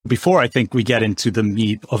before I think we get into the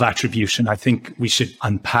meat of attribution, I think we should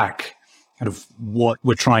unpack kind of what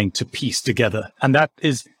we're trying to piece together. And that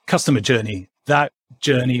is customer journey. That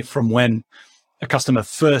journey from when a customer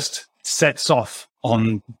first sets off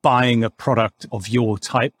on buying a product of your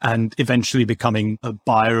type and eventually becoming a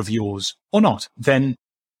buyer of yours or not. Then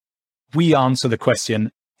we answer the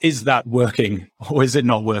question, is that working or is it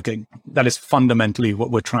not working? That is fundamentally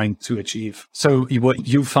what we're trying to achieve. So what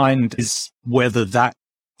you find is whether that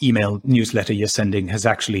email newsletter you're sending has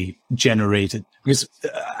actually generated, because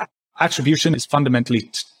attribution is fundamentally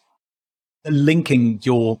linking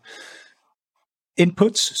your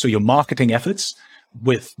inputs, so your marketing efforts,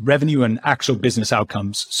 with revenue and actual business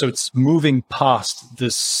outcomes. So it's moving past the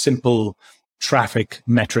simple traffic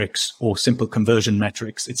metrics or simple conversion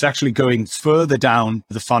metrics. It's actually going further down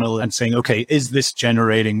the funnel and saying, okay, is this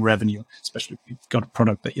generating revenue? Especially if you've got a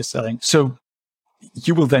product that you're selling. So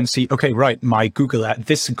you will then see, okay, right,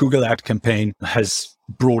 this Google ad campaign has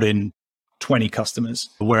brought in 20 customers,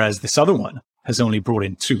 whereas this other one has only brought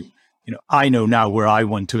in 2. I know now where I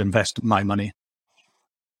want to invest my money.